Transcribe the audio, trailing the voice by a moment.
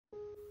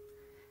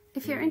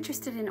If you're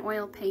interested in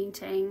oil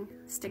painting,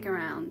 stick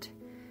around.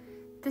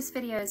 This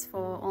video is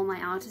for all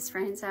my artist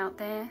friends out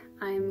there.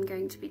 I'm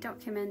going to be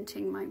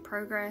documenting my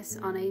progress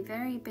on a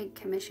very big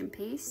commission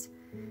piece.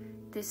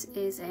 This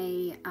is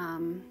a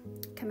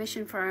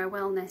commission for a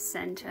wellness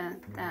center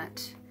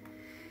that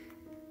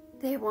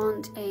they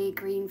want a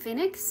green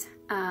phoenix.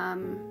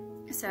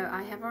 So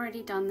I have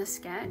already done the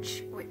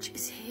sketch, which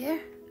is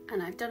here,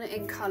 and I've done it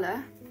in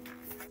color.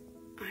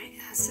 Right,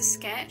 that's the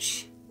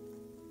sketch.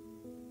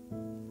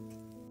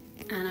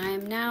 And I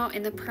am now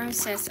in the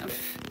process of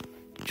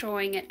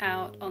drawing it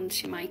out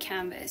onto my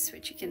canvas,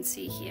 which you can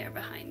see here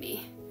behind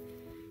me.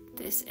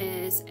 This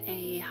is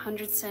a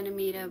 100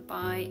 centimeter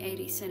by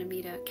 80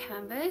 centimeter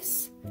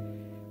canvas,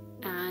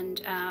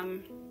 and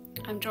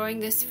I'm drawing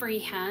this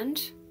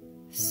freehand,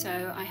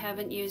 so I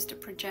haven't used a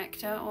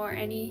projector or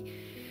any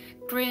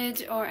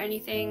grid or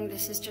anything.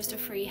 This is just a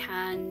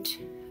freehand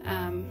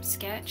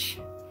sketch,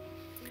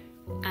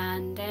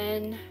 and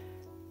then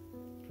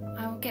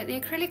I'll get the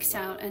acrylics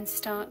out and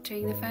start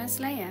doing the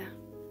first layer.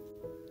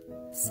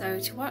 So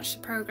to watch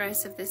the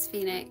progress of this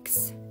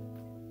phoenix,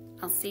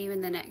 I'll see you in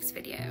the next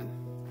video.